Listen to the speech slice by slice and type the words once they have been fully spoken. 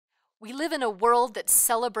We live in a world that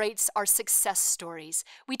celebrates our success stories.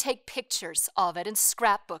 We take pictures of it and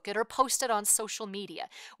scrapbook it or post it on social media.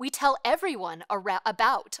 We tell everyone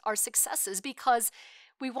about our successes because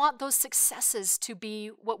we want those successes to be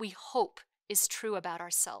what we hope is true about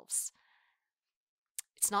ourselves.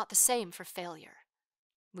 It's not the same for failure.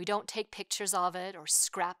 We don't take pictures of it or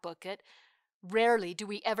scrapbook it. Rarely do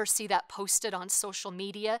we ever see that posted on social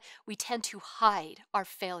media. We tend to hide our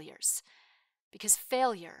failures because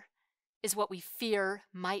failure is what we fear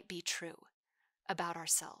might be true about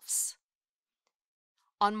ourselves.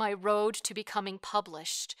 On my road to becoming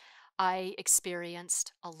published, I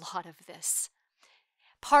experienced a lot of this.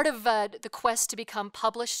 Part of the quest to become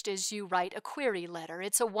published is you write a query letter.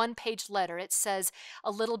 It's a one-page letter. It says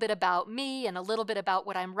a little bit about me and a little bit about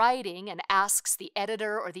what I'm writing and asks the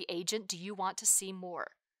editor or the agent, do you want to see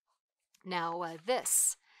more? Now,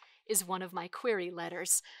 this is one of my query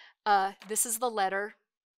letters. This is the letter.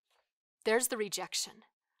 There's the rejection.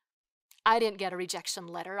 I didn't get a rejection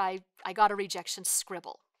letter. I got a rejection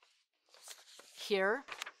scribble. Here,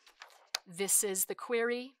 this is the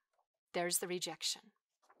query. There's the rejection.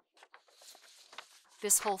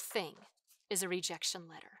 This whole thing is a rejection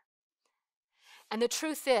letter. And the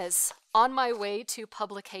truth is, on my way to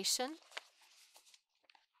publication,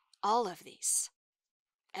 all of these,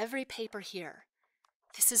 every paper here,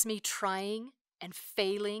 this is me trying and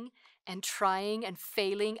failing and trying and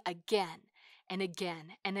failing again and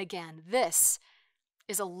again and again. This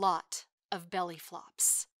is a lot of belly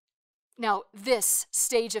flops. Now, this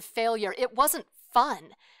stage of failure, it wasn't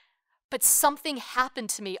fun, but something happened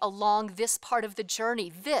to me along this part of the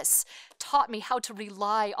journey. This taught me how to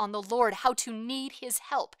rely on the Lord, how to need His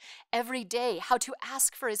help every day, how to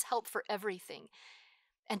ask for His help for everything,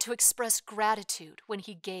 and to express gratitude when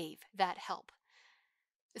He gave that help.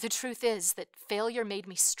 The truth is that failure made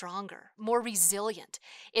me stronger, more resilient.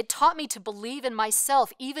 It taught me to believe in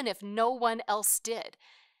myself even if no one else did.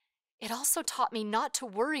 It also taught me not to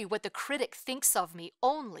worry what the critic thinks of me,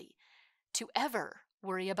 only to ever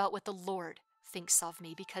worry about what the Lord thinks of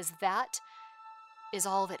me, because that is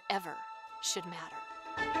all that ever should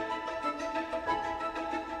matter.